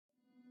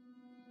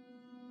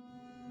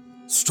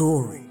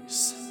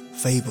Stories,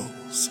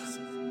 fables,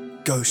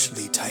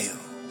 ghostly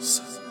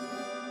tales.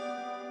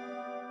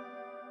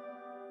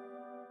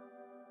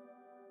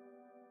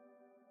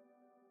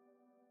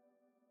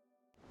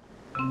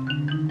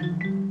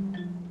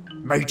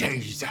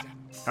 Mateys,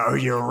 are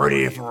you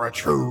ready for a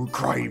true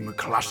crime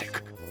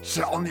classic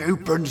set on the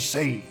open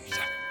seas?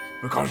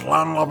 Because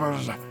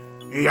landlubbers,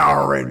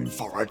 you're in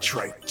for a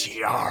treat,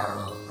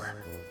 yar.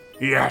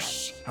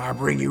 Yes, I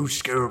bring you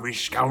scurvy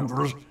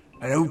scoundrels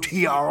an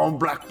OTR on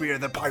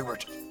Blackbeard the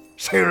pirate,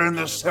 sailing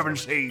the seven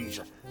seas,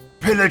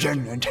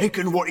 pillaging and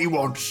taking what he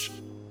wants,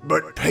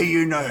 but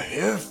paying a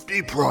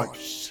hefty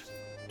price.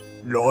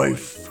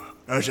 Life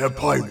as a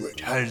pirate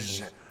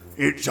has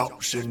its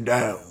ups and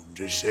downs,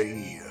 you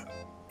see,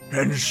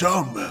 and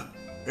some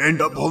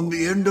end up on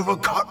the end of a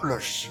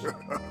cutlass.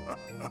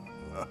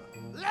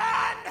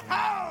 Land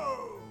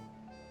ho!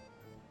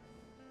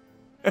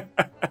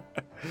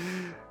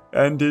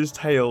 And his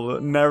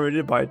tale,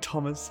 narrated by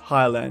Thomas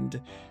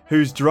Hyland,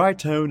 whose dry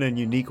tone and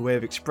unique way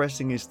of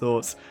expressing his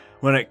thoughts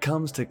when it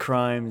comes to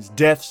crimes,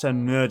 deaths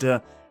and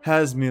murder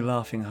has me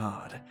laughing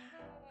hard.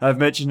 I've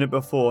mentioned it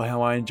before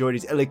how I enjoyed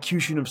his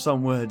elocution of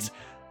some words,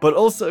 but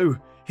also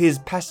his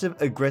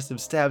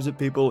passive-aggressive stabs at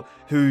people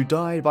who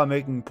died by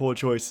making poor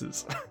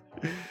choices.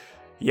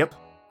 Yep,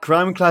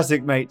 crime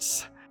classic,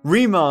 mates.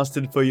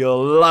 Remastered for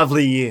your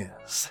lovely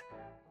ears.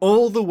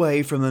 All the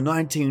way from the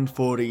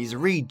 1940s,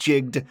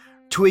 rejigged,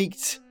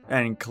 tweaked,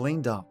 and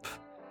cleaned up,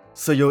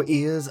 so your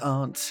ears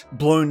aren't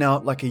blown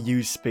out like a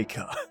used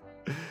speaker.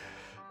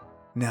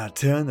 Now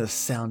turn the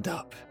sound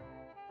up,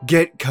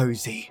 get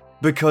cozy,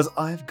 because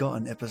I've got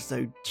an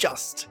episode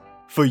just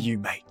for you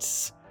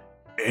mates.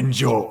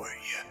 Enjoy.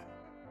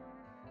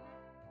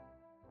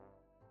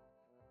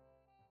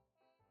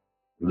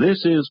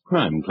 This is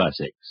Crime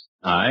Classics.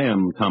 I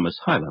am Thomas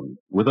Hyland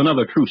with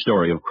another true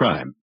story of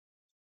crime.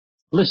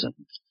 Listen.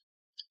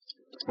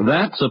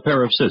 That's a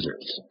pair of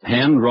scissors,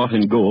 hand-wrought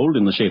in gold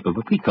in the shape of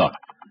a peacock.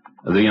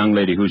 The young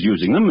lady who's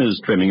using them is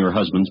trimming her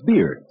husband's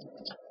beard.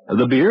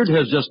 The beard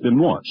has just been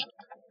washed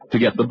to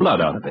get the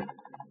blood out of it.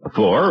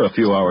 For, a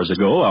few hours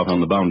ago, out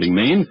on the bounding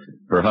main,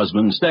 her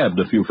husband stabbed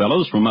a few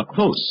fellows from up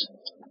close.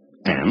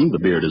 And the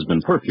beard has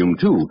been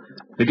perfumed, too,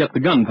 to get the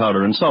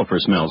gunpowder and sulfur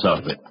smells out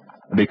of it,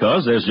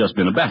 because there's just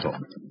been a battle.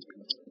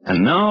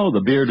 And now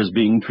the beard is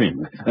being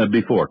trimmed,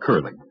 before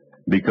curling,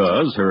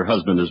 because her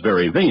husband is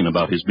very vain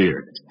about his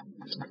beard.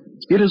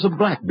 It is a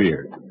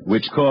Blackbeard,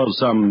 which caused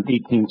some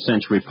 18th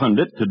century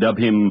pundit to dub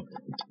him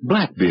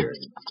Blackbeard.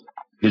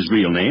 His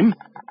real name,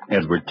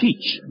 Edward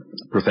Teach.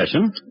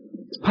 Profession,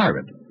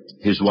 pirate.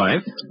 His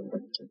wife,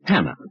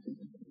 Hannah.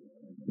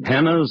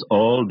 Hannah's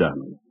all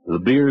done. The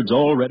beard's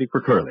all ready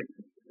for curling.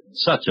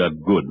 Such a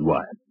good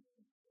wife.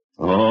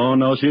 Oh,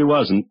 no, she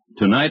wasn't.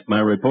 Tonight, my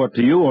report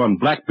to you on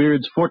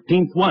Blackbeard's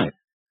 14th wife.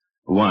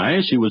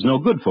 Why she was no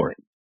good for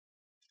him.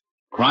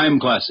 Crime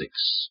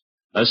Classics,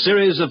 a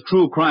series of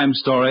true crime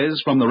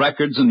stories from the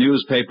records and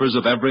newspapers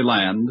of every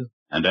land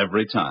and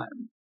every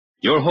time.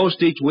 Your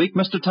host each week,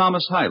 Mr.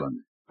 Thomas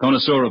Hyland,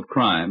 connoisseur of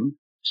crime,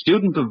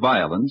 student of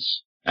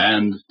violence,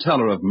 and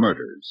teller of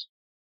murders.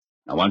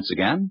 Now, once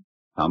again,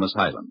 Thomas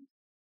Hyland.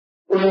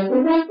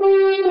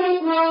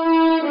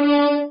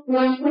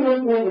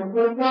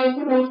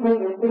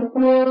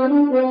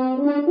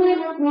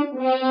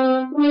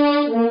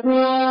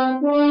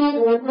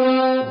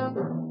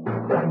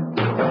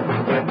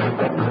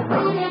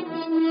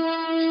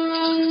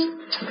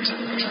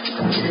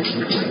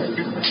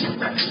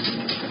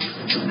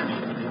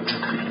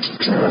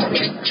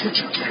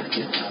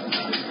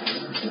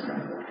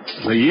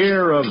 The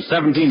year of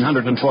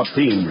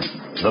 1714.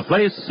 The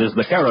place is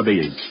the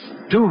Caribbees.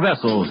 Two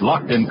vessels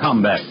locked in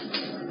combat.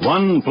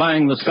 One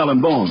flying the Skull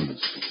and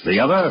Bones. The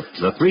other,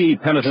 the three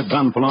penitent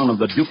gunfalon of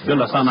the Duc de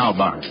la San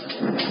Alban.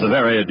 The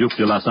very Duc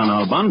de la San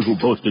Alban who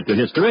boasted to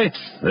history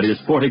that his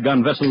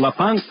 40-gun vessel La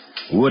Panque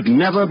would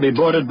never be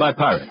boarded by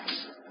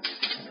pirates.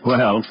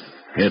 Well,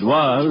 it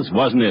was,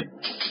 wasn't it?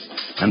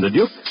 And the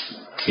Duke?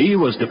 He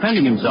was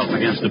defending himself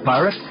against a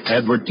pirate,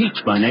 Edward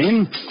Teach by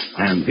name,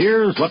 and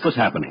here's what was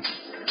happening.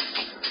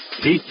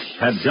 Teach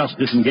had just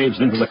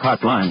disengaged into the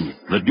cart line.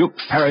 The Duke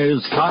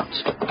parries cart.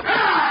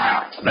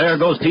 There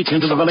goes Teach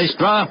into the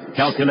Valestra,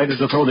 calculated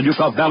to throw the Duke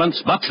off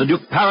balance, but the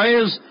Duke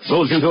parries,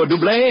 goes into a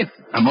doublé,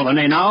 a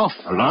Molinet now,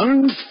 a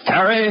lunge,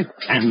 parry,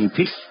 and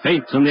Teach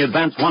feints in the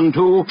advance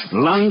 1-2,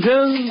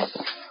 lunges.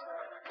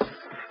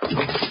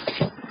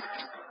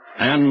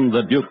 And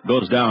the Duke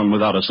goes down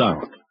without a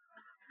sound,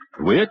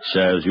 which,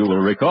 as you will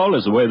recall,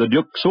 is the way the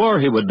Duke swore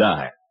he would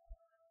die.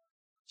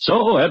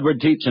 So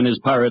Edward Teach and his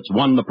pirates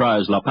won the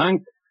prize La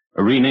Panque,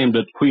 renamed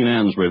it Queen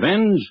Anne's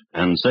Revenge,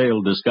 and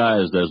sailed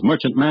disguised as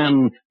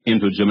merchantman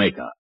into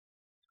Jamaica.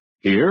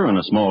 Here, in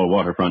a small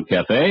waterfront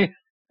cafe,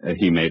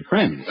 he made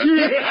friends.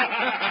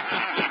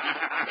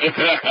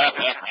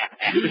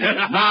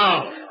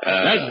 Now,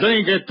 let's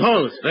drink a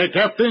toast, eh,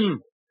 Captain?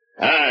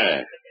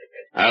 Aye,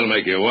 I'll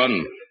make you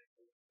one.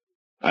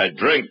 I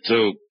drink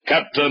to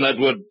Captain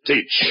Edward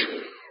Teach.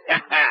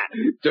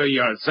 To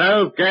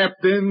yourself,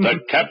 Captain. To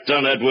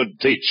Captain Edward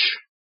Teach.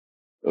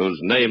 whose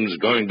name's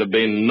going to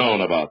be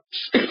known about.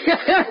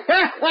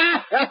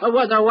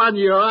 What a one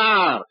you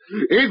are.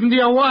 Isn't he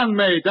a one,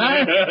 mate,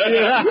 eh?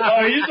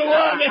 Oh, he's the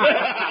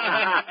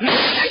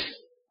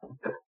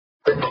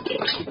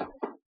one.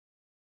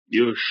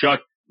 You shot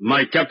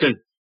my captain.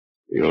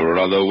 You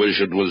rather wish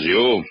it was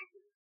you?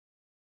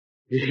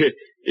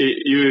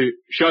 You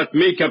shot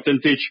me, Captain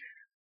Teach.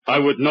 I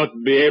would not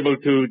be able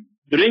to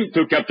drink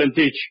to Captain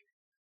Teach.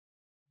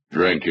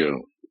 Drink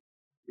you.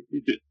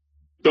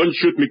 Don't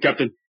shoot me,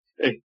 Captain.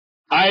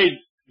 I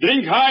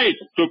drink high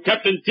to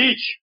Captain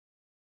Teach.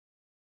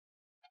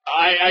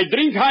 I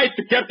drink high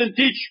to Captain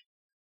Teach,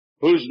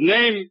 whose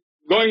name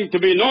going to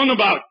be known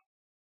about.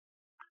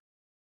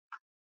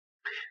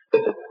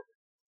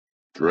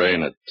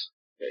 Drain it.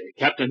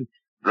 Captain.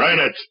 Drain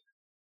it,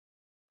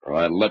 or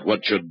I'll let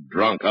what you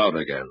drunk out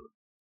again.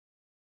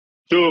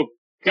 To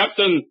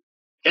Captain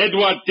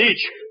Edward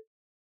Teach.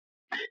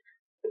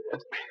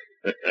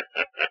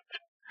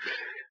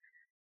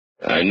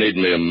 I need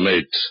me a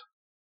mate.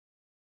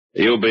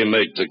 You be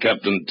mate to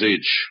Captain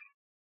Teach.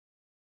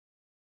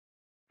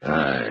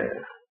 Aye.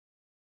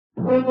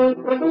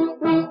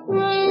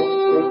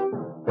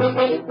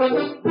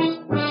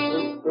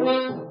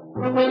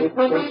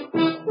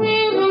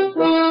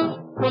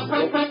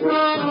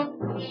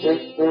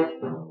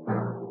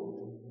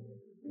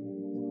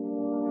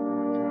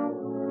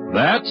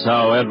 That's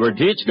how Edward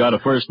Teach got a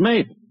first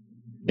mate.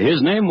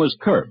 His name was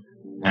Kerf,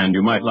 and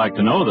you might like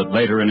to know that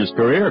later in his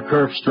career,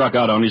 Kerf struck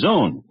out on his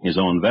own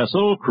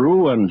vessel,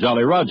 crew, and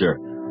Jolly Roger.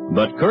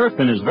 But Kerf,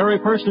 in his very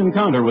first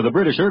encounter with a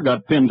Britisher,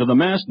 got pinned to the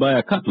mast by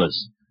a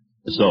cutlass.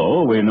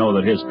 So we know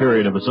that his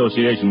period of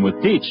association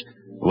with Teach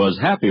was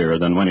happier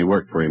than when he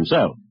worked for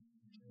himself.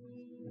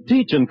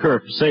 Teach and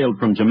Kerf sailed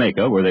from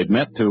Jamaica, where they'd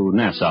met, to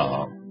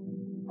Nassau.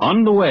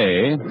 On the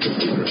way,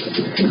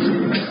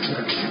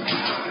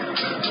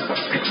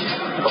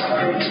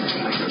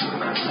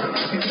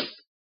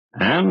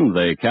 and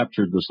they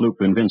captured the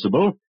sloop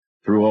Invincible,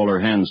 threw all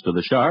her hands to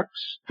the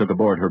sharks, took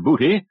aboard her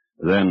booty,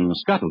 then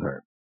scuttled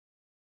her.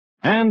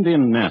 And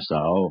in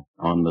Nassau,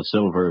 on the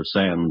silver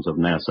sands of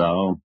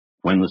Nassau,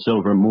 when the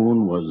silver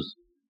moon was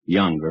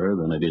younger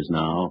than it is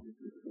now.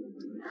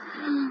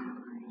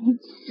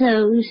 It's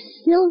so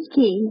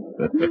silky.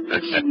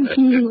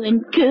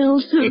 And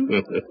curls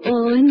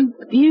so and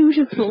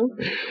beautiful.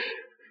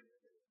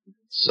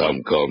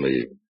 Some call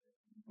me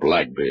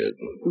Blackbeard.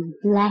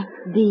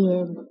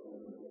 Blackbeard.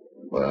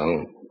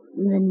 Well?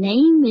 The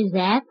name is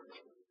apt.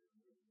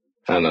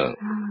 Hannah.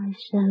 Oh,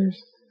 so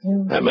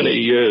silky. How many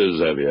years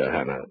have you,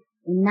 Hannah?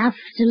 Enough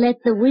to let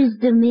the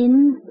wisdom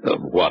in.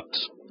 Of what?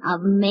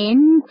 Of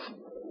men.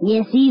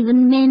 Yes,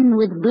 even men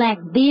with black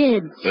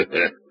beards.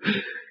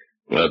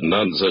 But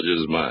none such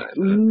as mine.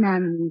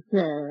 None,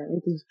 sir.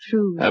 It is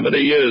true. How many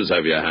years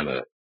have you,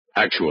 Hannah?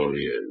 Actual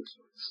years?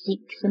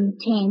 6 and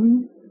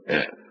 10.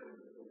 Yeah.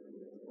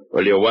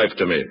 Well, your wife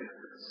to me.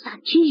 Such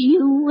as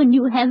you when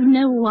you have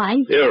no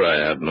wife. Here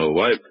I have no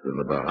wife in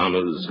the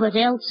Bahamas. But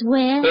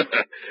elsewhere?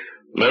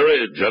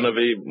 Mary,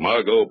 Genevieve,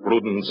 Margot,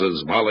 Prudence,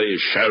 Molly,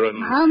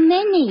 Sharon. How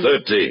many?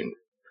 13.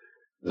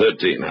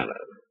 13, Hannah.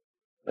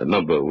 A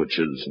number which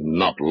is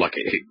not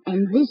lucky.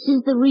 And this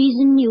is the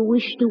reason you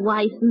wish to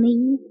wife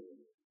me?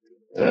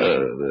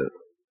 The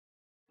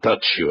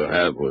touch you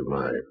have with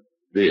my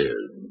beard.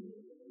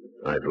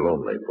 I'm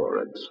lonely for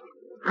it.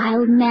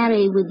 I'll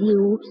marry with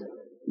you,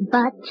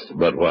 but...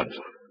 But what?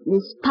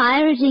 This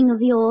pirating of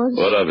yours...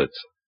 What of it?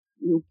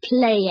 You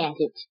play at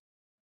it.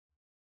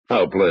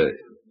 How play?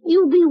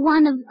 You'll be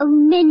one of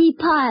many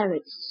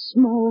pirates,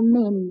 small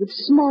men with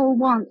small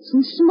wants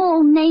and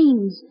small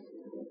names.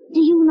 Do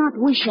you not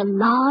wish a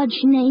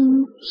large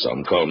name?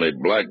 Some call me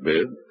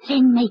Blackbeard.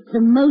 Then make the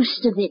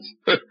most of it.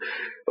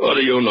 What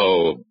do you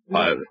know,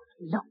 pirate?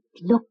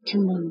 Look to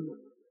me.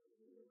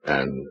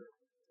 And?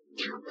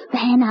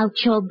 Fan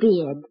out your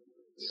beard.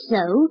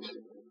 So.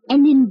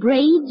 And in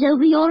braids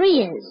over your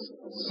ears.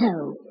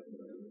 So.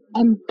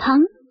 And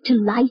punk to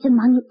light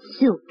among its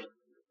silk.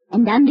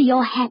 And under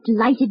your hat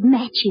lighted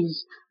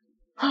matches.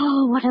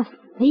 Oh, what a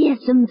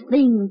fearsome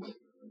thing.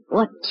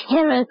 What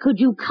terror could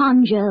you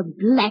conjure,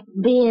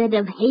 Blackbeard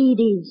of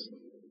Hades?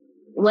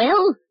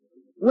 Well,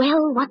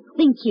 what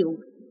think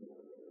you?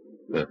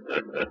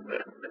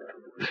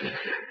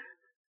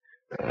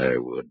 I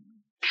would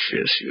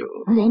kiss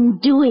you. Then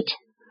do it.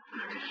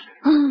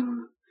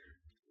 Oh,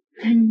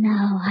 and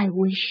now I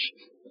wish,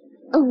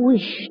 a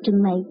wish to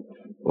make.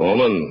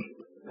 Woman,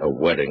 a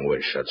wedding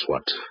wish, that's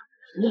what.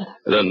 Yes.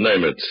 Then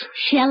name it.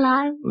 Shall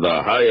I?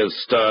 The highest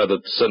star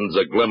that sends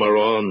a glimmer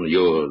on,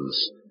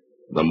 yours.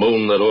 The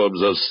moon that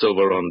orbs a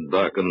silver on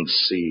darkened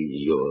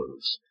sea,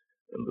 yours.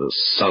 And the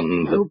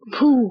sun that... Oh,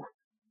 pooh.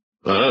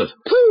 Huh?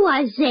 Pooh,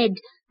 I said.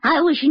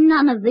 I wish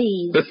none of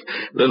these.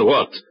 Then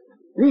what?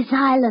 This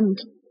island.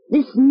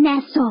 This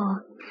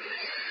Nassau.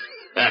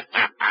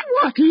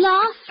 What,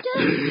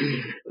 laughter?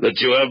 That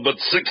you have but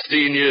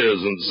 16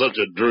 years in such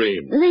a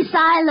dream. This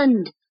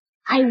island.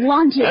 I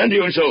want it. And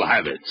you shall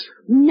have it.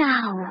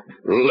 Now.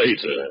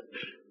 Later.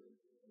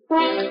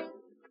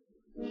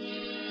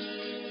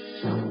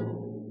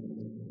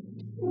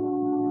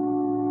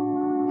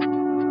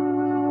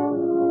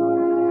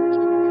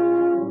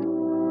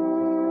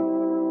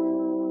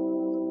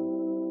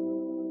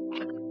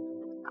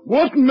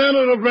 What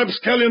manner of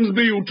rapscallions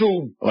be you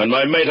two? When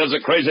my mate has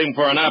a craving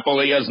for an apple,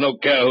 he has no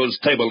care whose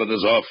table it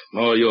is off,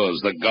 nor yours,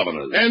 the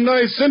governor's. And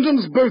I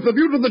sentence both of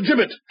you to the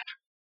gibbet.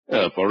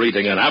 For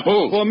eating an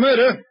apple? For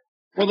murder.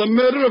 For the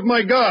murder of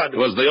my guard. It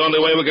was the only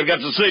way we could get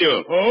to see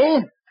you.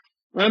 Oh?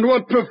 And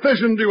what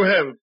profession do you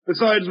have?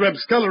 Besides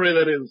rapscallery,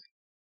 that is.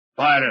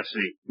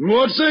 Piracy.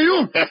 What say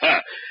you?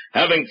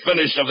 Having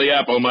finished of the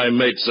apple, my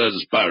mate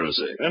says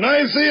piracy. And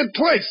I say it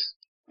twice.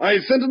 I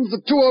sentence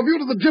the two of you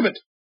to the gibbet.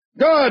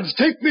 Guards,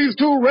 take these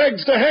two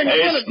rags to hang.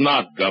 Haste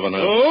not,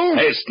 Governor. Oh?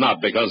 Haste not,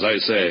 because I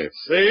say.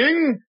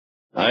 Saying?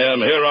 I am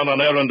here on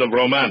an errand of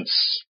romance.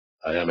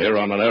 I am here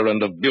on an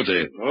errand of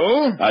beauty.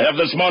 Oh? I have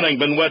this morning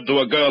been wed to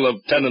a girl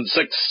of 10 and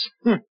 6.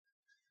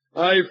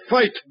 I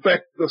fight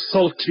back the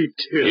salty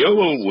tears. You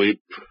will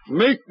weep.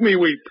 Make me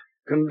weep,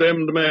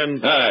 condemned man.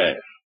 Aye.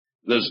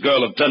 This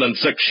girl of 10 and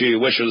 6, she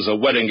wishes a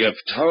wedding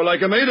gift. How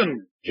like a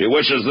maiden? She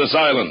wishes this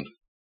island,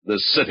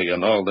 this city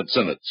and all that's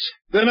in it.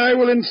 Then I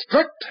will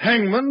instruct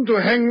hangman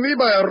to hang thee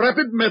by a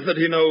rapid method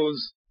he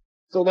knows,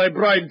 so thy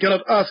bride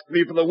cannot ask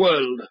thee for the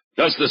world.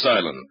 Just this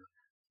island,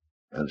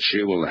 and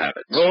she will have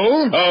it.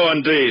 Oh? Oh,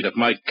 indeed, if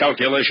my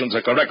calculations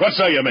are correct. What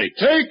say you, mate?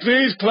 Take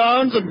these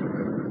clowns and...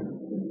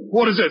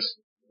 What is this?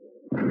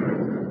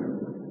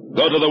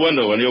 Go to the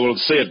window and you will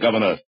see it,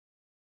 Governor.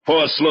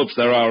 4 sloops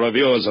there are of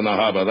yours in the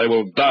harbor. They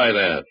will die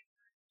there.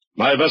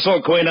 My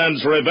vessel, Queen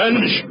Anne's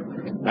Revenge,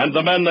 and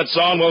the men that's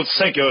on will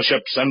sink your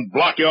ships and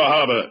block your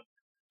harbor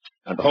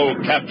and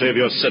hold captive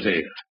your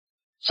city.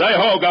 Say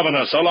ho,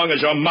 Governor, so long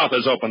as your mouth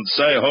is open.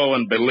 Say ho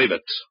and believe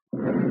it.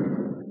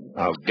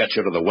 I'll get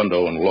you to the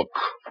window and look.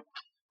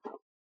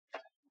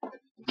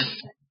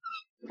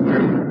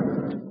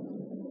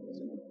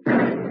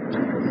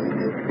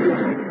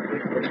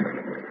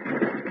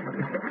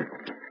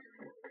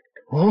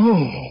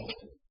 Oh.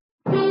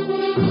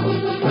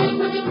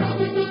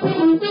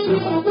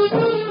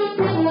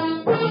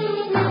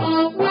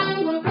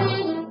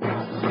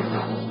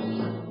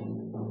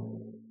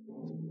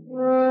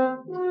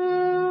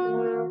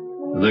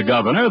 The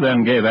governor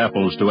then gave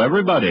apples to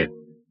everybody.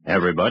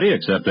 Everybody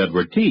except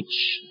Edward Teach.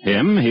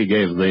 Him he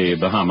gave the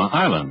Bahama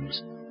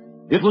Islands.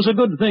 It was a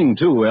good thing,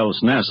 too,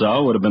 else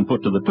Nassau would have been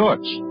put to the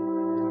torch.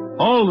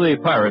 All the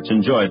pirates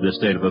enjoyed this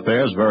state of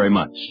affairs very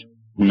much.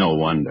 No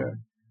wonder.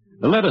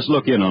 Let us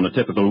look in on a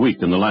typical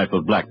week in the life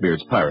of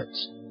Blackbeard's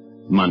pirates.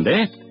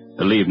 Monday,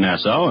 leave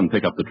Nassau and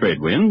pick up the trade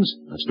winds,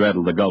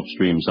 straddle the Gulf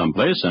Stream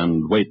someplace,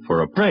 and wait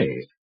for a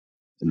prey.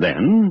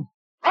 Then...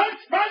 Right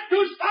back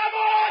to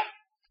starboard!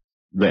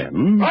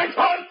 Then... Right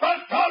on for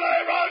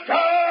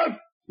Roger!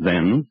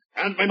 Then...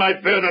 Hand me my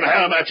beard and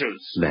hair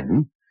matches.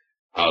 Then...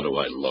 How do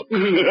I look?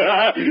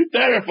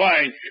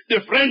 Terrifying.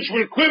 The French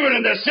will quiver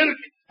in their silk.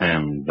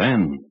 And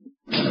then...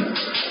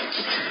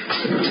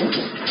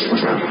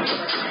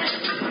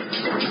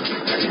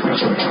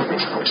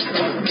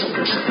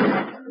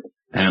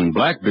 And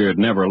Blackbeard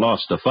never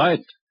lost a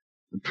fight.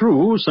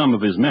 True, some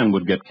of his men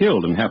would get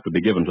killed and have to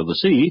be given to the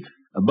sea,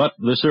 but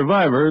the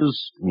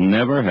survivors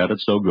never had it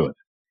so good.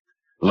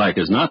 Like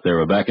as not, they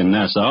were back in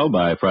Nassau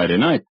by Friday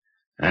night,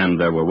 and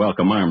there were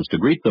welcome arms to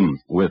greet them,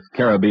 with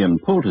Caribbean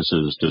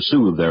poultices to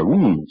soothe their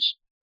wounds.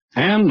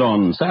 And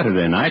on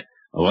Saturday night,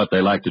 what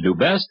they liked to do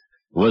best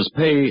was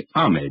pay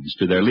homage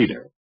to their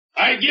leader.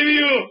 I give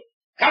you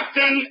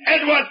Captain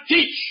Edward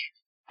Teach.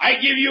 I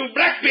give you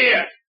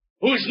Blackbeard,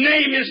 whose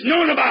name is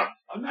known about.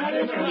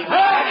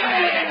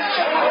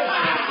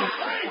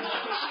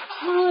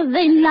 Oh,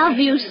 they love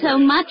you so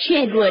much,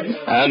 Edward.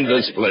 And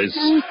this place.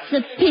 It's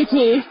a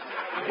pity.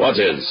 What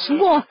is?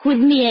 Walk with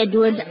me,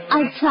 Edward,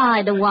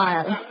 outside a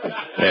while.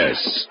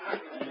 Yes.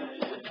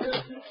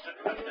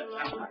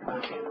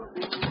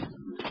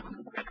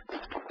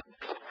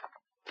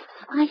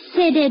 I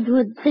said,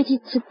 Edward, that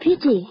it's a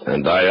pity.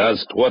 And I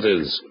asked what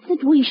is?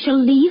 That we shall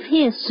leave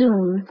here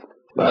soon.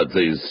 About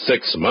these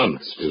 6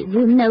 months.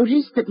 You'll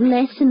notice that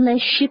less and less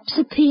ships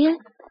appear.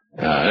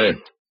 Aye,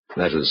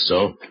 that is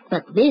so.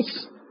 But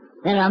this,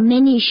 there are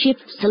many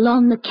ships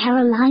along the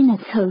Carolina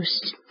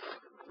coast.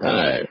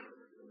 Aye.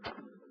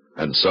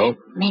 And so?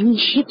 Many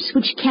ships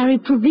which carry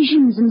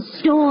provisions and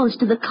stores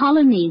to the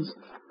colonies,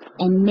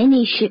 and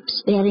many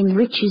ships bearing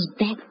riches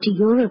back to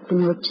Europe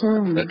in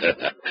return.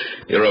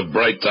 You're a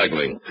bright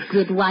tackling.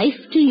 Good wife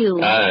to you.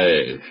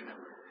 Aye.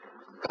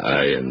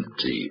 Aye,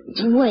 indeed.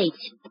 Wait.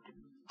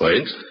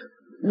 Wait?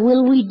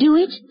 Will we do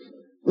it?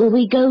 Will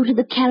we go to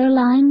the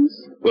Carolines?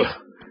 Well,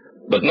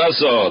 but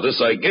Nassau, this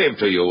I gave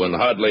to you, and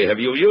hardly have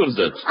you used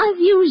it. I've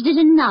used it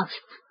enough.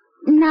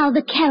 Now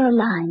the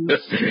Carolines.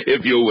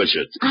 If you wish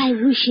it. I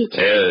wish it.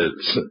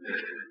 Yes.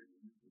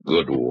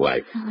 Good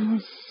wife. Oh,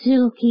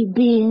 silky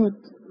beard.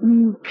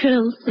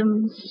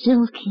 Curlsome,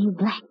 silky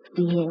black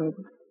beard.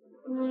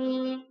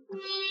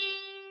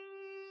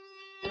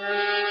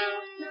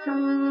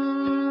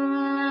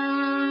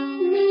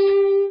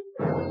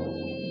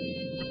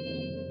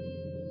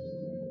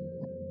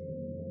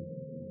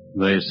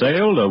 They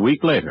sailed a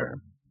week later,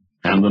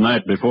 and the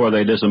night before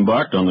they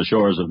disembarked on the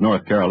shores of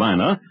North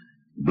Carolina,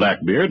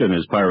 Blackbeard and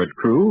his pirate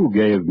crew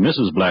gave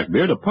Mrs.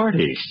 Blackbeard a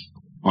party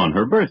on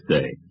her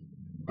birthday.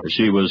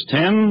 She was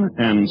 10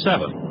 and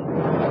 7.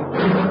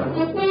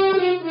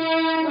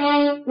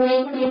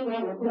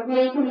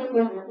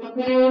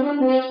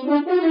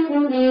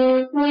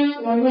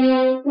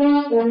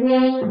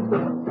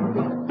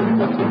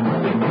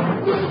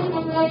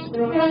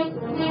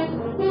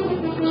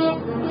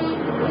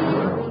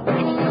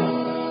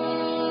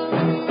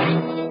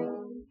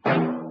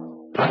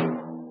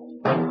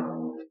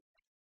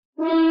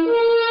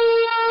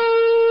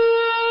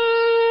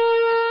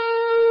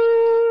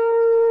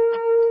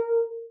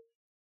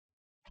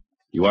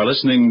 You are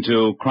listening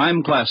to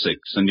Crime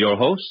Classics and your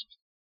host,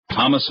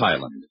 Thomas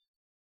Hyland.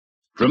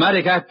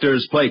 Dramatic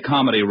actors play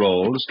comedy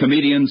roles,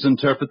 comedians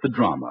interpret the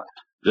drama.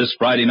 This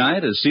Friday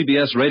night, as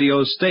CBS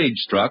Radio's Stage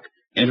Struck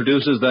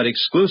introduces that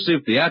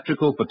exclusive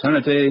theatrical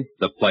fraternity,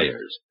 the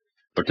Players.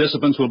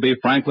 Participants will be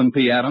Franklin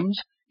P. Adams,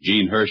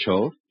 Gene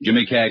Herschel,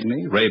 Jimmy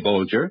Cagney, Ray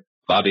Bolger,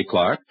 Bobby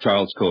Clark,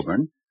 Charles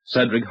Coburn,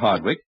 Cedric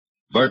Hardwick,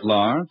 Bert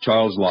Lahr,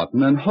 Charles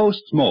Lawton, and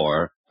hosts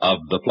more of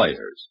the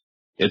Players.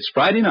 It's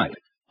Friday night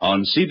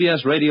on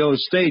CBS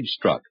Radio's Stage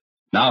Struck,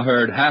 now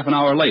heard half an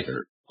hour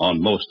later on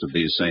most of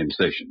these same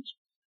stations.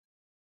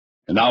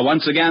 And now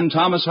once again,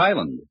 Thomas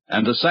Hyland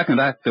and the second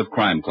act of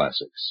Crime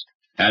Classics,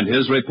 and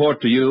his report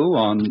to you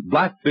on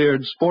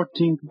Blackbeard's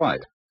 14th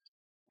wife,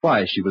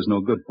 why she was no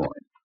good for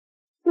him.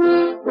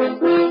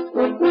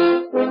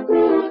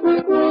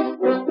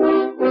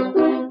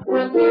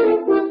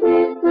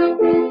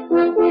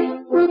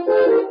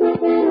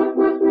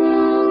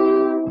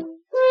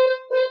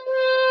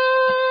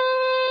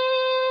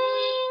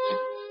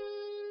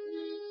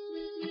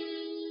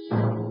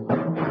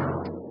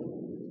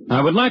 I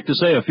would like to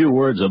say a few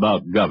words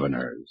about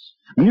governors.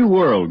 New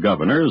World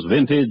governors,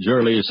 vintage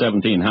early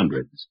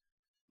 1700s.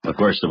 But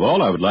first of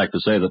all, I would like to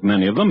say that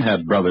many of them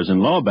had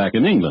brothers-in-law back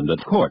in England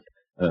at court,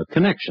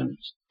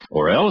 connections,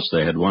 or else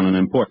they had won an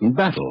important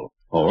battle,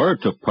 or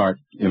took part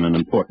in an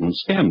important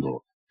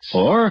scandal,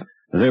 or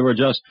they were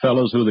just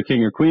fellows who the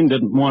king or queen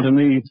didn't want in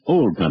the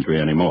old country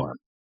anymore.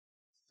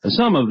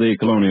 Some of the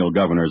colonial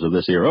governors of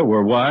this era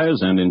were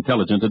wise and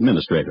intelligent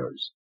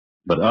administrators,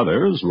 but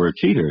others were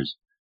cheaters.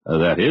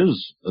 That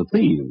is,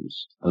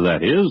 thieves.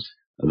 That is,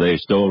 they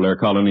stole their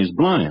colonies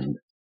blind.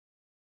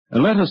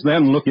 Let us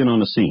then look in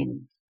on a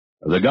scene.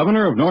 The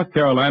governor of North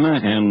Carolina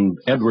and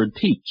Edward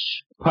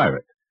Teach,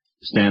 pirate,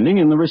 standing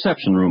in the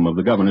reception room of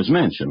the governor's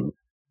mansion,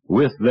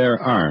 with their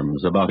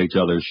arms about each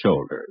other's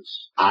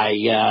shoulders.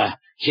 I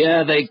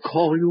hear they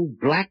call you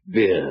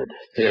Blackbeard.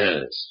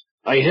 Yes.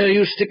 I hear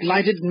you stick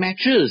lighted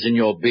matches in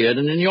your beard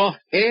and in your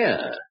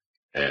hair.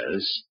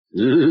 Yes.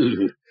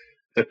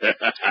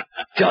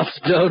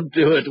 Just don't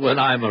do it when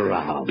I'm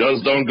around.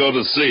 Just don't go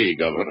to sea,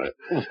 Governor.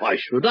 Why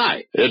should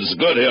I? It's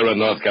good here in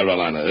North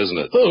Carolina, isn't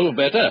it? Oh,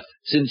 better.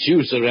 Since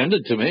you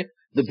surrendered to me,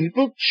 the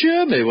people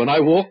cheer me when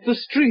I walk the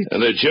streets.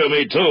 And they cheer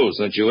me, too,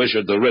 since you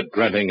issued the writ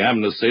granting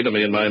amnesty to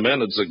me and my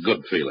men. It's a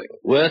good feeling.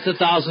 Worth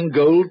 1,000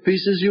 gold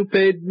pieces you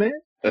paid me?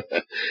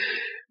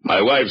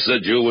 My wife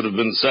said you would have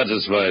been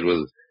satisfied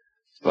with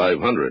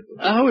 500.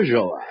 How was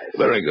your wife?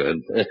 Very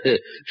good.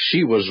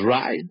 She was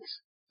right.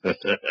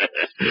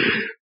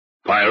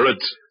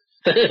 Pirate.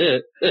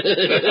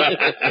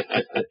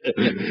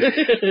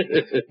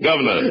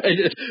 Governor.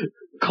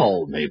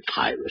 Call me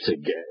pirate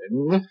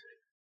again.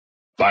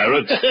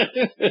 Pirate.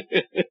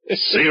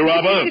 Sea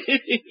robber.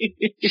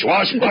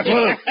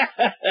 Swashbuckler.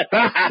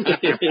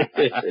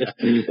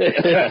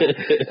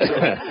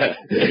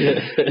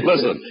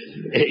 Listen.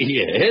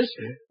 Yes?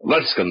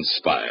 Let's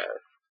conspire.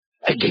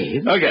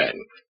 Again? Again.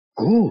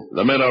 Oh.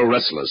 The men are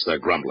restless. They're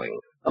grumbling.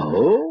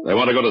 Oh? They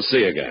want to go to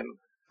sea again.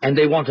 And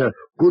they want a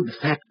good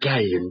fat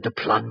galleon to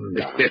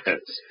plunder. Yes.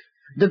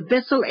 The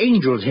vessel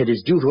Angel's Head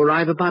is due to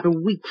arrive about a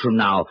week from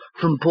now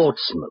from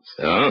Portsmouth.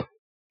 Huh?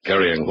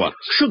 Carrying what?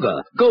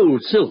 Sugar,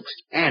 gold, silks,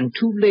 and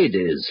 2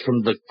 ladies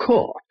from the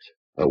court.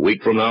 A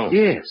week from now?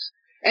 Yes.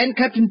 And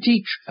Captain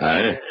Teach.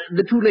 Aye?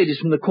 The 2 ladies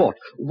from the court.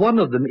 One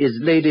of them is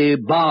Lady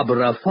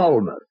Barbara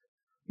Falmouth.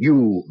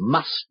 You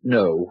must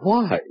know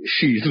why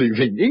she's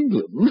leaving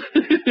England.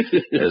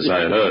 Yes,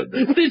 I heard.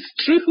 But it's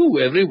true,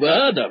 every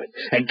word of it.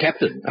 And,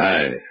 Captain.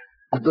 Aye.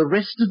 The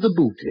rest of the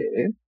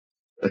booty?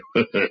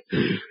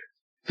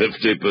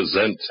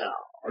 50%.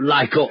 Oh,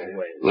 like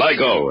always. Like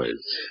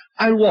always.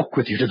 I'll walk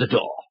with you to the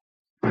door.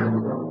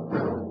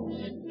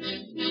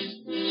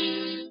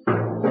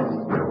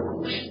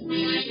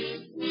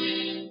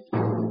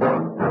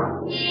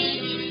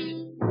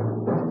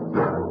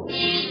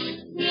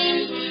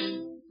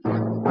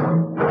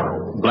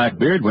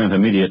 Blackbeard went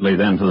immediately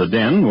then to the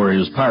den where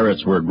his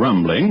pirates were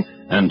grumbling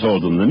and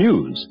told them the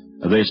news.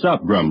 They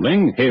stopped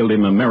grumbling, hailed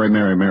him a merry,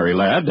 merry, merry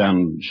lad,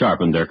 and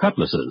sharpened their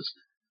cutlasses.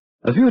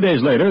 A few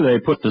days later, they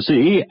put to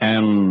sea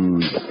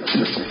and...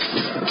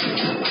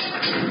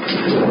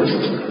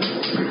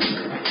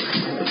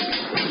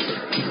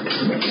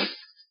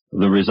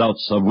 the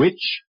results of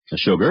which,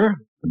 sugar,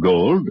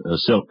 gold,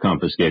 silk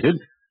confiscated,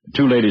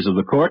 2 ladies of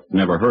the court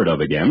never heard of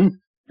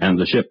again, and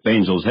the ship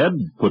Angel's Head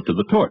put to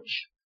the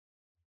torch.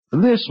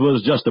 This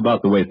was just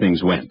about the way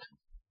things went.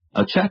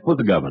 A chat with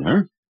the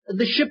governor,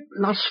 The ship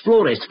Las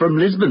Flores from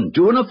Lisbon,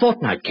 due in a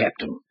fortnight,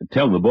 Captain.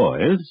 Tell the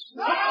boys.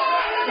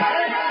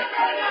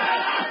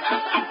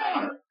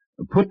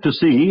 Put to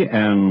sea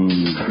and...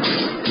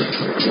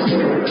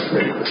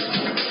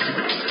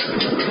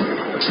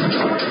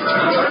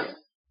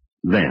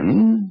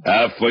 Then...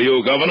 Half for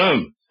you,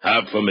 Governor.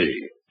 Half for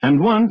me.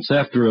 And once,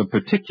 after a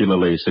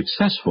particularly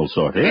successful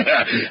sortie...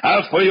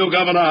 Half for you,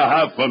 Governor.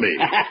 Half for me.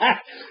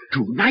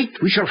 Tonight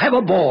we shall have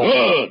a ball.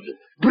 Good.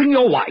 Bring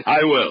your wife.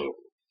 I will.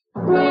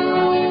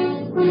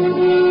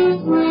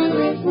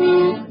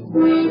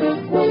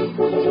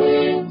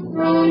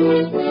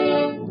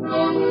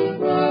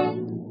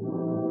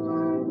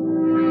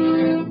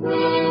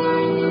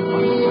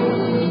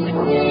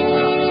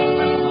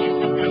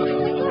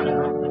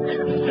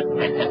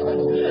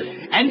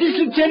 And is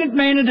Lieutenant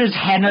Maynard as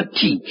Hannah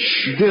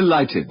Teach?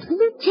 Delighted.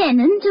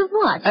 Lieutenant of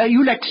what?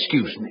 You'll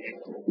excuse me.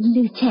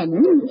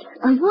 Lieutenant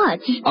of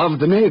what? Of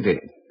the Navy,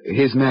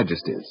 His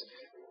Majesty's.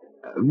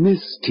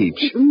 Miss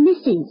Teach.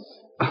 Mrs.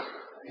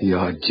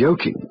 You're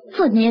joking.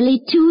 For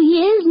nearly 2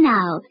 years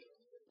now.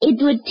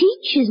 Edward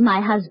Teach is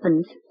my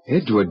husband.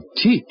 Edward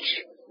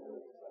Teach?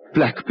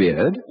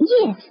 Blackbeard?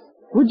 Yes.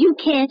 Would you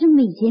care to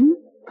meet him?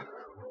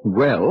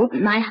 Well...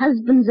 My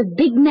husband's a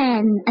big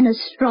man and a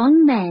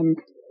strong man.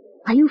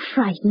 Are you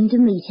frightened to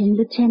meet him,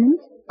 Lieutenant?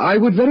 I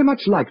would very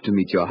much like to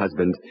meet your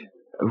husband.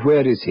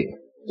 Where is he?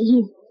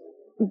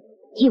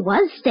 He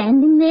was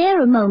standing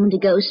there a moment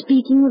ago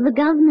speaking with the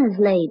governor's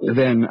lady.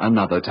 Then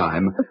another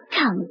time.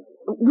 Come,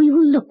 we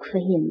will look for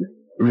him.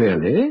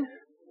 Really?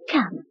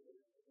 Come.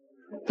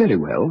 Very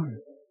well.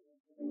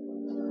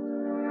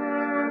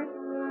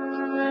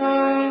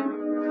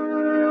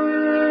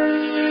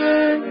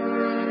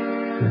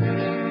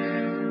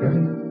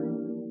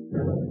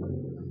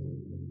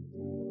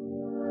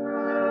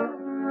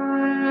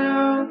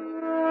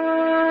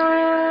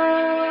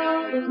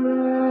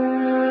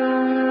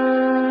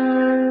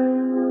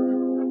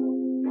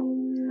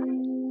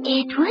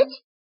 Edward?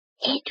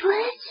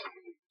 Edward?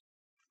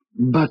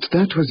 But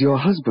that was your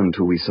husband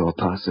who we saw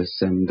pass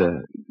us and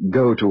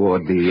go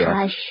toward the...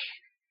 Hush.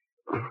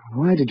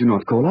 Why did you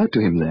not call out to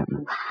him then?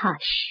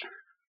 Hush.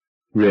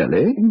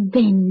 Really?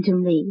 Bend to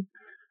me.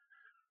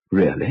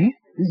 Really?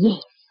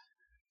 Yes.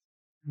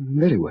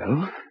 Very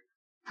well.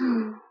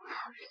 Oh,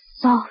 how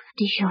soft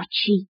is your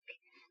cheek.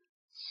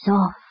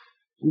 Soft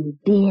and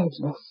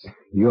beardless.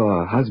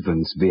 Your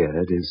husband's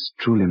beard is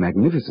truly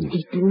magnificent.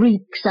 It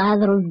reeks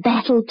either of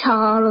battle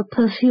tar or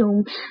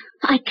perfume.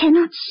 I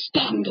cannot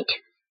stand it.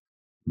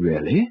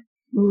 Really?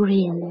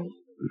 Really.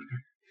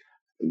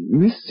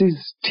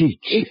 Mrs. Teach.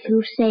 If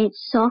you say it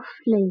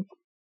softly,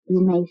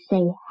 you may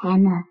say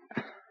Hannah.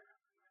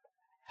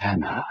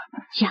 Hannah.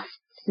 Just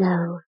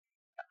so.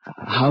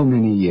 How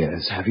many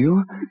years have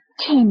you?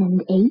 10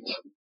 and 8.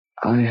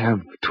 I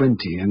have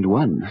 20 and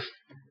 1.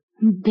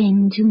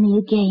 Bend to me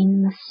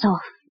again the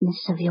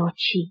softness of your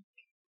cheek.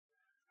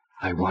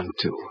 I want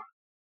to.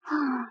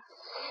 Oh,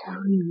 so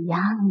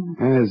young.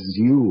 As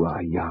you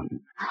are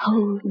young.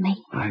 Hold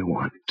me. I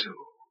want to.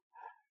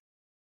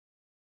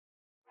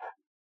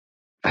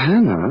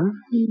 Hannah?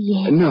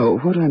 Yes. No,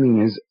 what I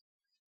mean is,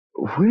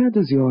 where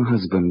does your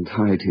husband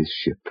hide his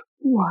ship?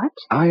 What?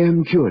 I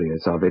am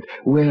curious of it.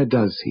 Where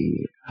does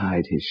he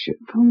hide his ship?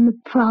 From the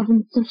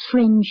province of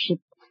Friendship,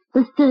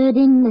 the third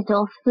inlet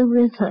off the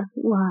river.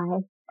 Why?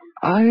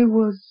 I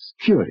was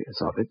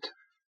curious of it.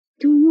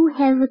 Do you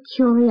have a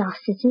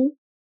curiosity?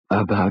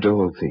 About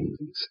all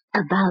things.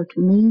 About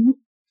me?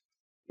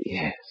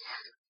 Yes.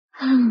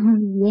 Oh,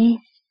 yes.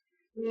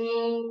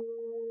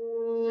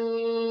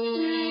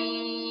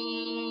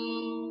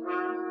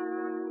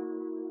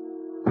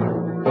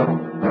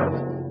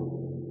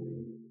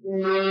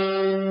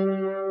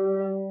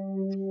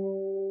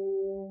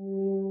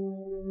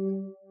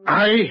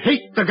 I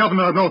hate the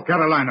governor of North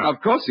Carolina.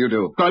 Of course you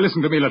do. Now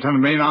listen to me,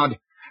 Lieutenant Maynard.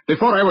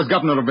 Before I was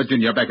governor of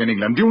Virginia back in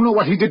England, do you know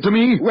what he did to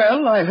me?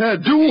 Well, I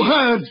heard... You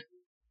heard?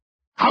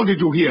 How did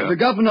you hear? The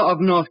governor of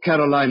North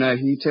Carolina,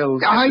 he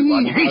tells I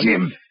everyone hate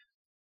him.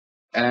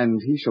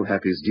 And he shall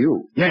have his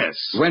due. Yes.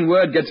 When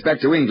word gets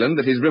back to England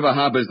that his river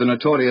harbors the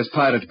notorious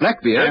pirate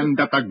Blackbeard... And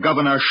that the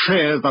governor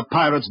shares the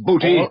pirate's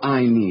booty. All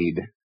I need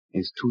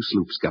is 2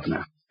 sloops,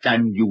 Governor.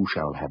 And you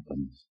shall have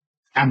them.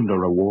 And a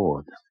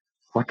reward.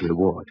 What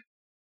reward?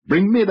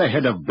 Bring me the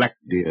head of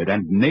Blackbeard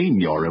and name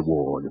your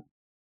reward.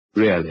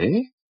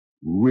 Really?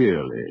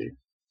 Really.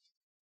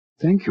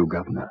 Thank you,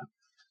 Governor.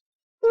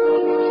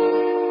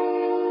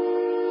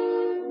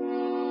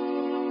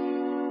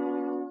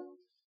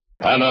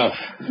 Hannah.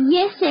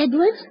 Yes,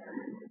 Edward?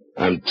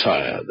 I'm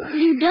tired.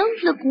 You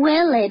don't look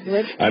well,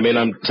 Edward. I mean,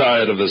 I'm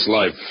tired of this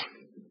life.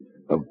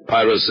 Of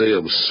piracy,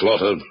 of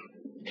slaughter.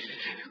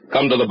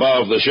 Come to the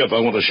bow of the ship. I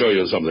want to show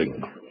you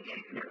something.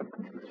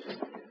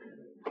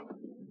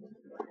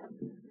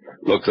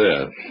 Look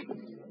there.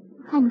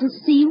 And to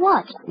see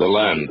what? The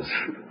land.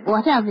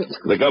 What of it?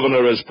 The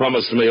governor has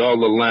promised me all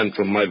the land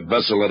from my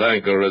vessel at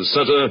anchor as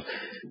center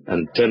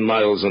and 10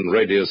 miles in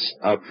radius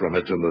out from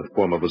it in the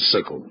form of a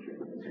circle.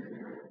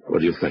 What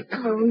do you think?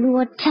 Oh, you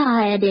are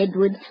tired,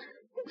 Edward.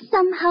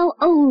 Somehow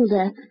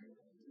older.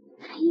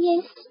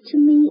 Yes, to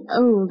me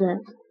older.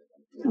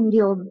 And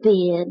your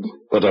beard.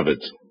 What of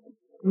it?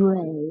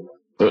 Gray.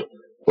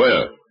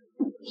 Where?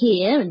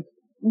 Here, and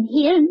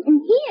here,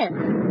 and here.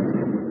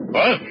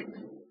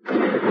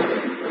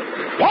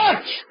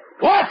 What?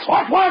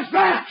 What was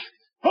that?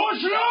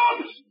 Whose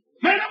looms?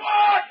 Men of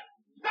war!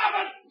 Stop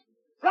it!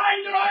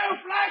 Flying the royal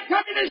flag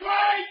coming this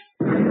way!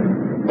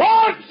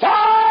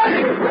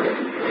 Broadside!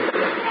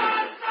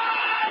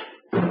 Broadside!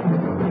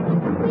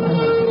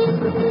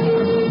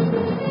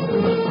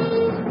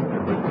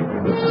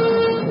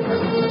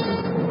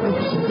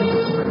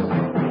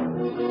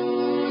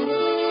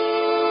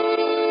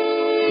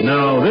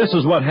 Now, this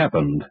is what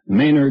happened.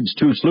 Maynard's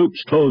 2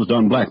 sloops closed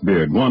on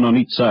Blackbeard, one on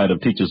each side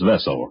of Teach's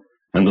vessel,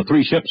 and the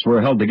 3 ships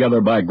were held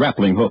together by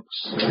grappling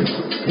hooks.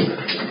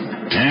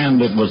 And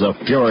it was a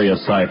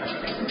furious sight.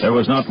 There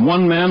was not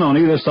one man on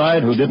either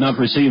side who did not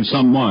receive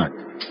some mark,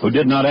 who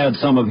did not add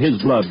some of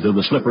his blood to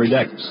the slippery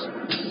decks.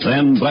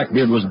 Then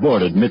Blackbeard was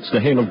boarded midst a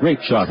hail of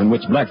grape shot in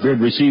which Blackbeard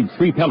received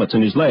 3 pellets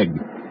in his leg.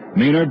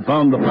 Maynard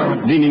found the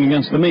pirate leaning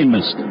against the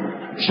mainmast,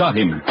 shot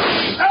him.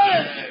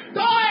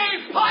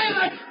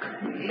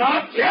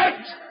 Not yet!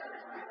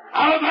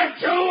 I'll bet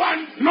you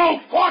and no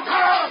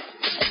quarter!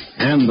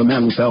 And the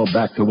men fell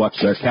back to watch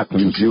their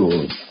captain's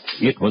duel.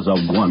 It was a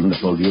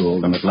wonderful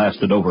duel, and it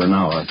lasted over an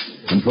hour.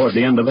 And toward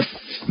the end of it,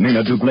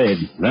 Maynard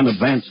Dublade then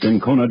advanced in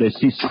Kona de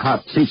Sis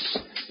Cart Sis.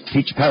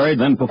 Teach parried,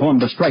 then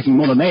performed a striking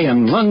moulinet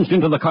and lunged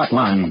into the cart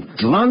line.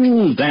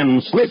 Lunged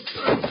and slipped.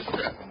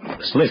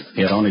 Slipped,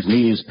 yet on his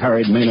knees,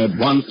 parried Maynard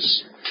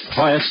once,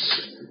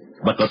 twice,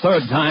 but the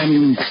third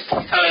time...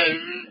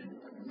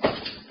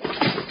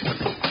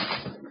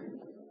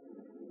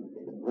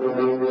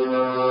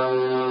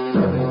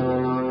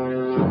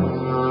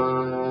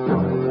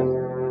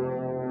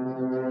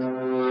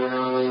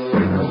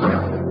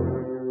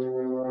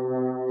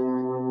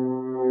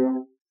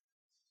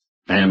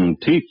 And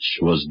Teach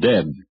was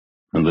dead,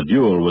 and the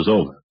duel was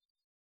over.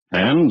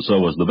 And so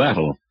was the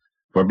battle,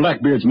 for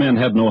Blackbeard's men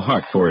had no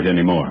heart for it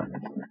anymore.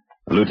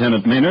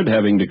 Lieutenant Maynard,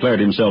 having declared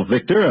himself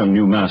victor and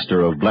new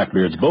master of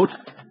Blackbeard's boat,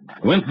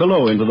 went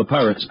below into the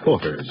pirates'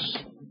 quarters.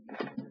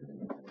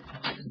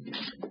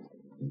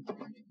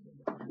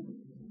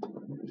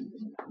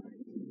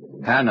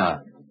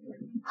 Hannah.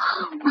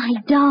 Oh, my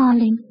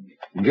darling.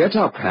 Get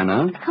up,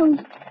 Hannah. Oh,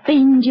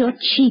 bend your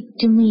cheek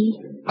to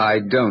me. I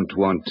don't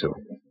want to.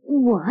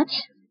 What?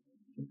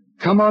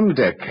 Come on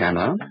deck,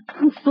 Hannah.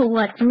 For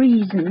what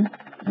reason?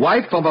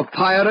 Wife of a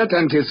pirate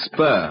and his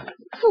spur.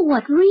 For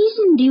what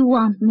reason do you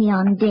want me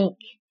on deck?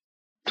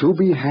 To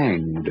be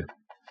hanged.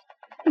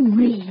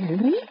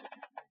 Really?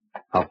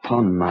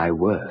 Upon my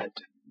word.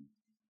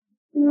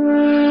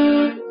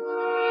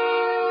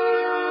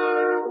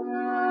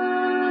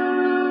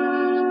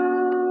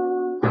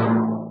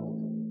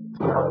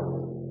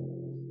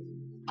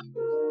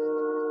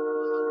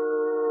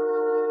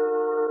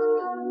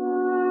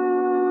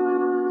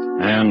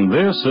 And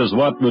this is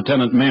what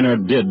Lieutenant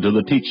Maynard did to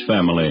the Teach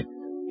family.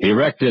 He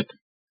wrecked it.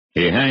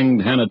 He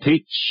hanged Hannah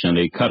Teach, and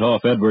he cut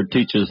off Edward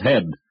Teach's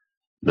head.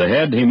 The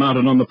head he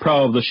mounted on the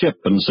prow of the ship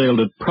and sailed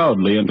it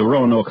proudly into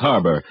Roanoke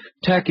Harbor,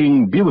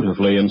 tacking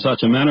beautifully in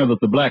such a manner that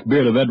the black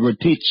beard of Edward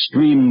Teach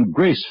streamed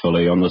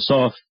gracefully on the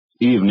soft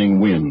evening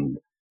wind.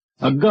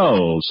 A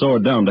gull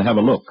soared down to have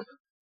a look,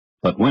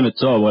 but when it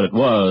saw what it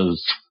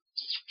was,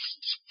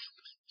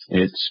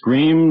 it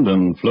screamed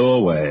and flew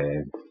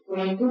away.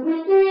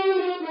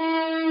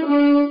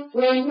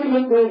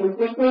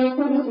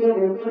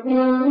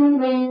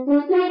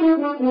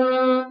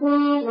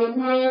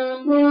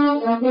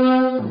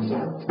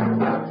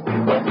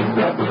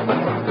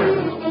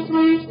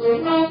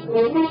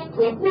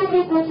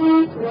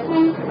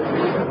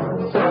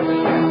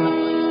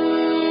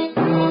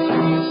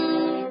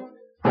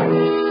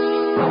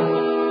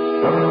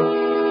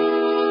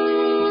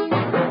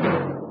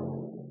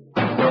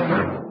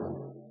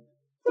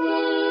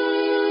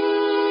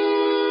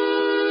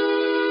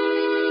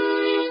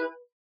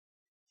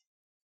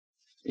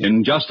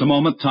 In just a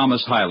moment,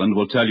 Thomas Hyland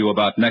will tell you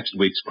about next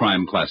week's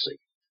Crime Classic.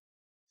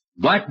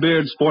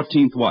 Blackbeard's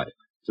 14th Wife,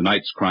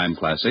 tonight's Crime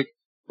Classic,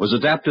 was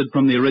adapted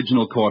from the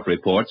original court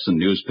reports and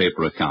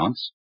newspaper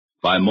accounts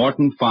by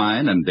Morton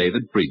Fine and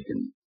David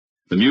Friedkin.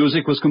 The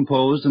music was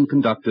composed and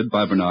conducted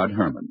by Bernard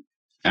Herrmann,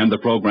 and the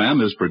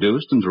program is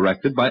produced and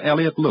directed by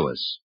Elliott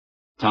Lewis.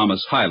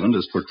 Thomas Hyland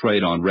is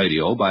portrayed on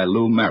radio by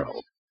Lou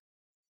Merrill.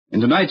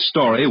 In tonight's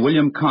story,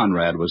 William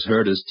Conrad was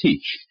heard as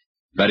Teach,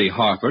 Betty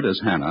Harford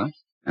as Hannah,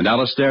 and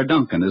Alastair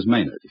Duncan as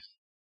Maynard.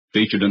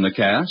 Featured in the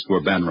cast were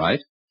Ben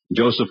Wright,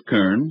 Joseph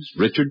Kearns,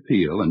 Richard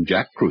Peel, and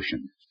Jack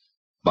Crucian.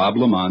 Bob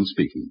Lamont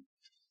speaking.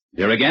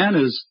 Here again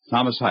is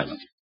Thomas Hyland.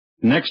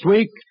 Next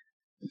week,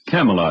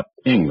 Camelot,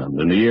 England,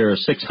 in the year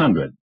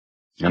 600,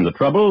 and the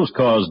troubles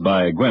caused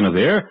by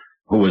Guinevere,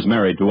 who was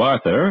married to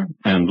Arthur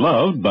and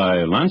loved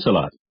by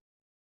Lancelot.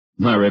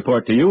 My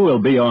report to you will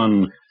be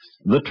on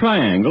The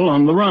Triangle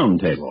on the Round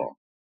Table.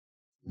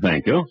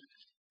 Thank you.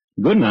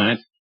 Good night.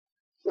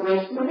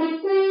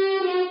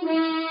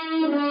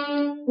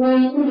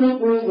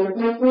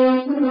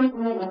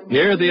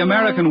 Hear The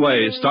American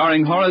Way,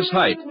 starring Horace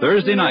Heidt,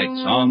 Thursday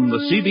nights on the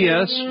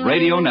CBS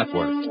Radio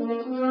Network.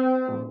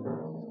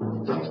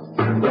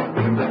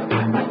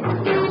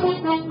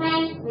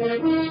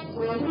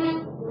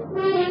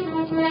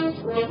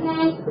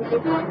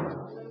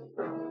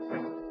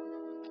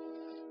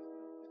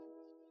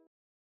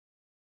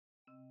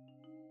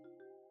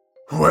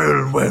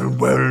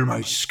 Well,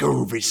 my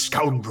scurvy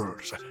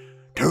scoundrels.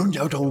 Turns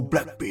out old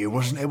Blackbeard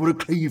wasn't able to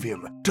cleave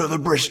him to the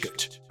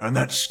brisket, and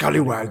that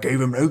scallywag gave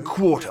him no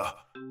quarter,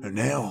 and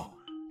now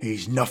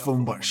he's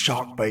nothing but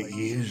shark bait,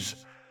 he is.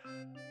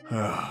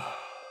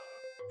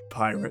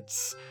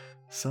 Pirates.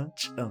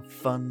 Such a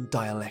fun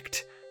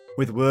dialect.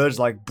 With words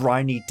like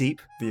briny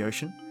deep, the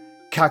ocean,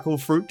 cackle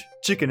fruit,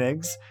 chicken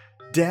eggs,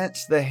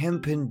 dance the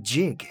hempen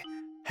jig,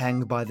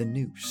 hang by the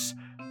noose,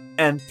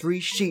 and 3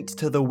 sheets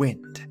to the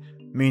wind,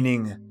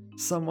 meaning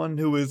someone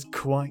who is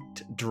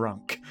quite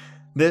drunk.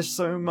 There's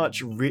so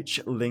much rich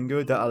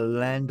lingo that a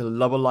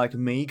landlubber like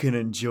me can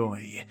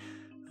enjoy.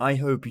 I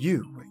hope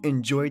you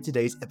enjoyed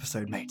today's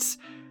episode, mates.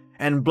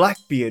 And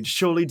Blackbeard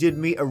surely did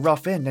meet a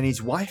rough end, and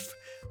his wife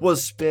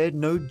was spared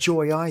no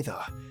joy either.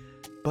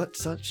 But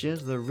such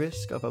is the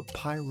risk of a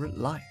pirate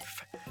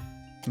life.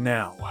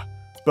 Now,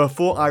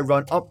 before I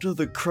run up to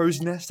the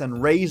crow's nest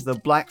and raise the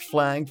black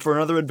flag for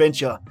another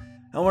adventure,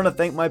 I want to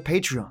thank my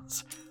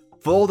Patreons.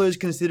 For all those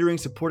considering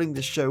supporting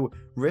this show,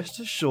 rest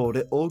assured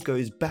it all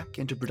goes back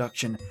into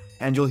production,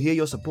 and you'll hear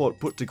your support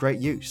put to great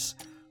use.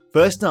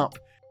 First up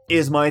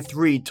is my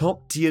 3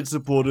 top-tiered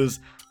supporters,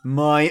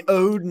 my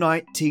Old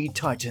Night Tea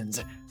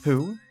Titans,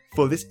 who,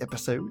 for this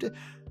episode,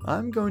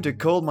 I'm going to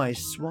call my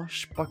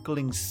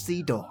swashbuckling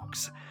sea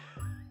dogs.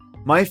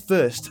 My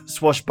first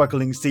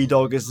swashbuckling sea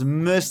dog is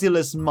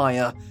Merciless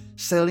Maya,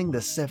 sailing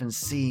the 7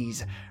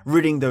 seas,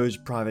 ridding those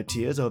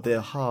privateers of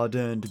their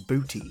hard-earned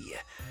booty.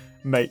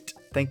 Mate,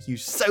 thank you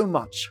so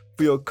much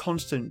for your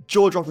constant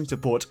jaw-dropping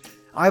support.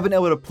 I've been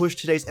able to push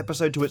today's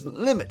episode to its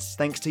limits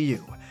thanks to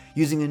you,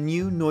 using a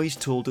new noise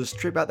tool to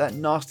strip out that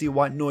nasty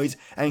white noise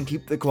and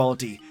keep the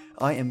quality.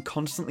 I am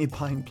constantly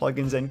buying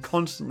plugins and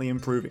constantly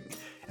improving,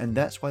 and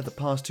that's why the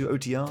past 2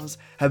 OTRs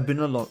have been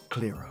a lot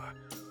clearer.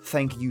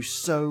 Thank you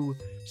so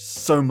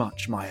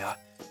much, Maya.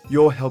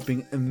 You're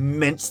helping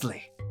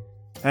immensely.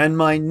 And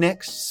my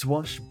next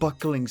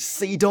swashbuckling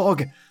sea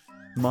dog,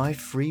 my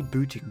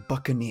freebooting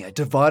buccaneer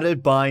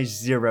divided by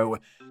 0,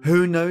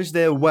 who knows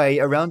their way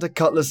around a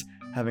cutlass,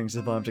 having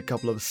survived a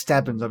couple of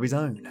stabbings of his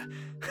own.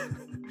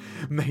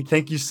 Mate,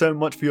 thank you so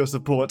much for your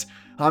support.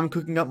 I'm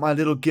cooking up my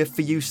little gift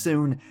for you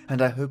soon,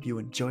 and I hope you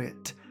enjoy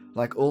it.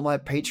 Like all my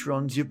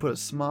Patreons, you put a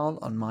smile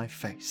on my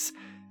face,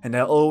 and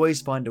I'll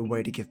always find a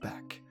way to give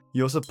back.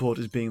 Your support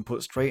is being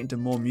put straight into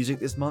more music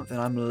this month, and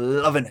I'm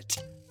loving it.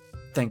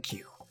 Thank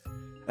you.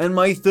 And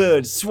my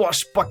third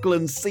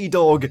swashbuckling sea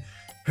dog,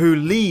 who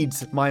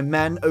leads my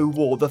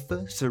man-o'-war, the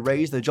first to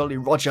raise the Jolly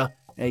Roger,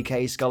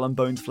 aka Skull and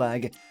Bones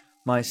flag,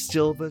 my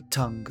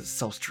silver-tongued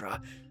Solstra.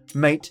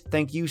 Mate,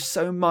 thank you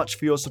so much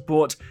for your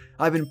support.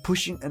 I've been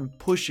pushing and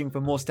pushing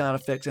for more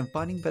sound effects and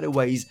finding better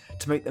ways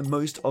to make the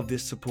most of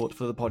this support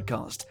for the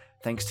podcast.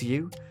 Thanks to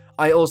you,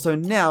 I also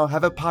now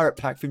have a pirate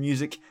pack for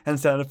music and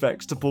sound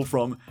effects to pull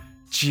from.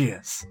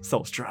 Cheers,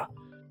 Solstra.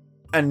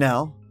 And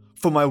now,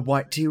 for my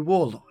white tea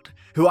warlord,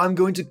 who I'm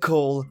going to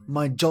call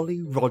my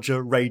Jolly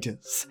Roger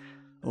Raiders.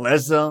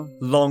 Lesser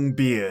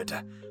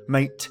Longbeard.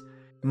 Mate,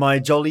 my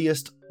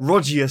jolliest,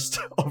 rogiest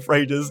of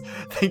raiders,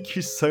 thank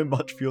you so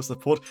much for your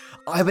support.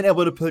 I've been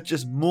able to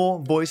purchase more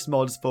voice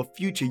mods for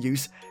future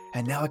use,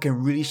 and now I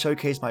can really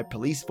showcase my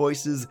police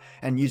voices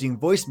and using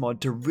voice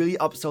mod to really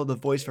upsell the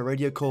voice for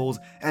radio calls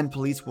and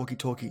police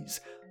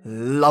walkie-talkies.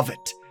 Love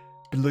it.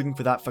 Been looking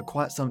for that for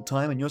quite some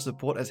time, and your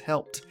support has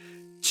helped.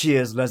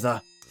 Cheers,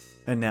 Lesser.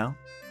 And now,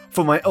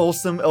 for my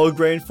awesome Earl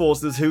Grey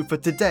enforcers who, for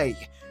today,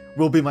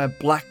 will be my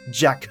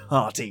Blackjack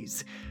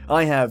Hearties.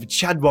 I have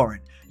Chad Warren,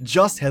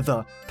 Joss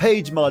Heather,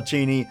 Paige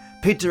Marcini,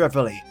 Peter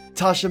Everly,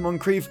 Tasha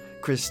Moncrief,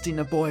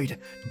 Christina Boyd,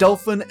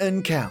 Dolphin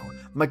and Cow,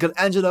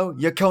 Michelangelo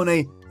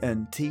Iacone,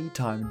 and Tea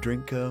Time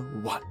Drinker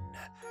 1.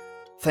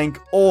 Thank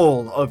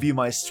all of you,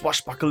 my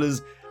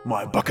swashbucklers,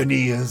 My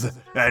buccaneers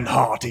and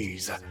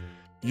hearties.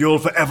 You'll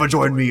forever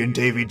join me in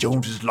Davy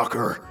Jones's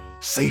locker,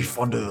 safe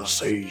under the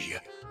sea,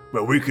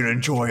 where we can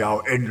enjoy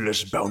our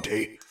endless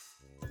bounty.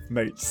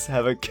 Mates,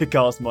 have a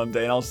kick-ass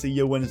Monday, and I'll see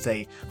you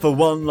Wednesday for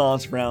one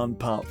last round,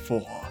 part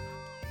 4.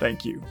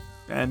 Thank you,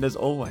 and as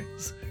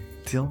always,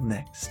 till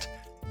next,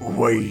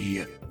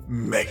 we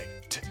mate.